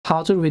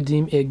how to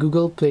redeem a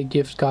Google Play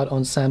gift card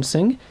on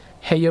Samsung.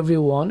 Hey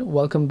everyone,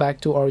 welcome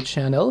back to our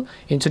channel.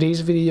 In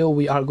today's video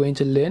we are going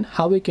to learn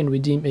how we can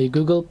redeem a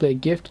Google Play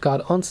gift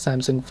card on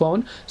Samsung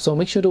phone, so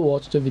make sure to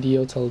watch the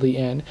video till the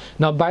end.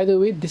 Now by the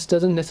way, this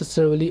doesn't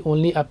necessarily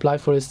only apply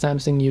for a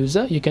Samsung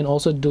user. You can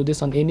also do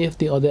this on any of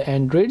the other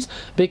Androids,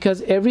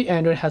 because every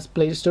Android has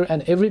Play Store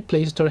and every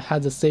Play Store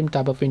has the same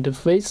type of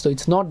interface. So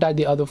it's not that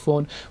the other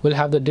phone will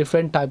have the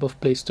different type of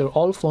Play Store.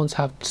 All phones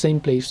have the same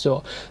Play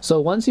Store.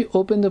 So once you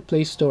open the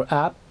Play Store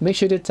app, make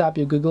sure to tap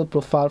your Google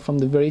profile from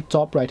the very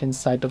top right hand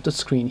side of the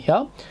screen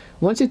here.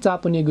 Once you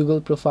tap on your Google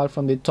profile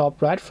from the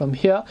top right, from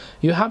here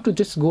you have to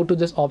just go to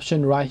this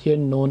option right here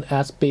known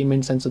as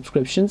payments and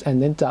subscriptions,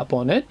 and then tap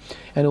on it.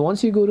 And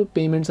once you go to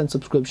payments and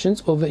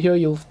subscriptions, over here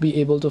you'll be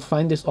able to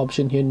find this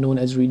option here known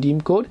as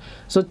redeem code.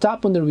 So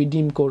tap on the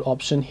redeem code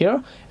option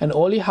here, and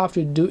all you have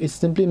to do is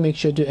simply make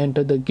sure to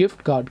enter the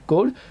gift card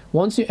code.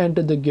 Once you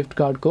enter the gift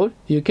card code,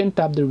 you can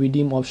tap the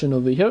redeem option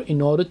over here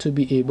in order to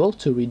be able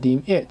to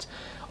redeem it.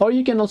 Or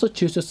you can also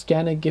choose to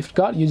scan a gift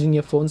card using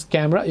your phone's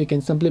camera. You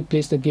can simply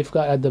place the gift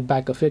card at the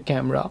back of your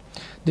camera.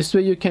 This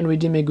way you can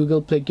redeem a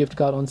Google Play gift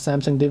card on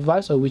Samsung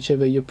device, or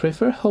whichever you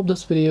prefer. Hope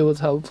this video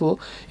was helpful.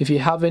 If you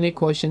have any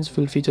questions,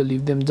 feel free to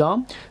leave them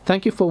down.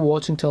 Thank you for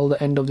watching till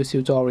the end of this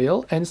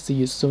tutorial, and see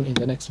you soon in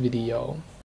the next video.